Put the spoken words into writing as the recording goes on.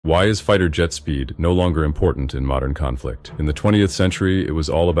Why is fighter jet speed no longer important in modern conflict? In the 20th century, it was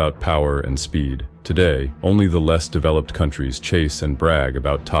all about power and speed. Today, only the less developed countries chase and brag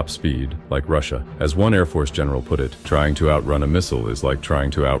about top speed, like Russia. As one Air Force general put it, trying to outrun a missile is like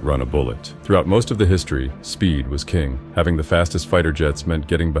trying to outrun a bullet. Throughout most of the history, speed was king. Having the fastest fighter jets meant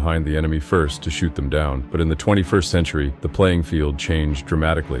getting behind the enemy first to shoot them down. But in the 21st century, the playing field changed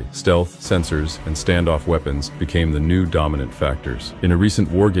dramatically. Stealth, sensors, and standoff weapons became the new dominant factors. In a recent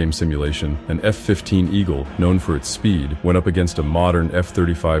wargame simulation, an F-15 Eagle, known for its speed, went up against a modern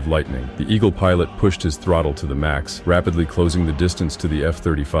F-35 Lightning. The Eagle pilot pushed his throttle to the max, rapidly closing the distance to the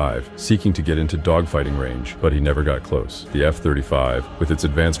F-35, seeking to get into dogfighting range, but he never got close. The F-35, with its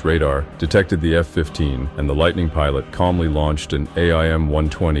advanced radar, detected the F-15, and the Lightning pilot calmly launched an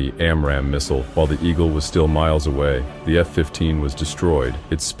AIM-120 AMRAAM missile while the Eagle was still miles away. The F-15 was destroyed,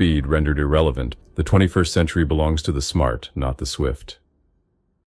 its speed rendered irrelevant. The 21st century belongs to the smart, not the swift.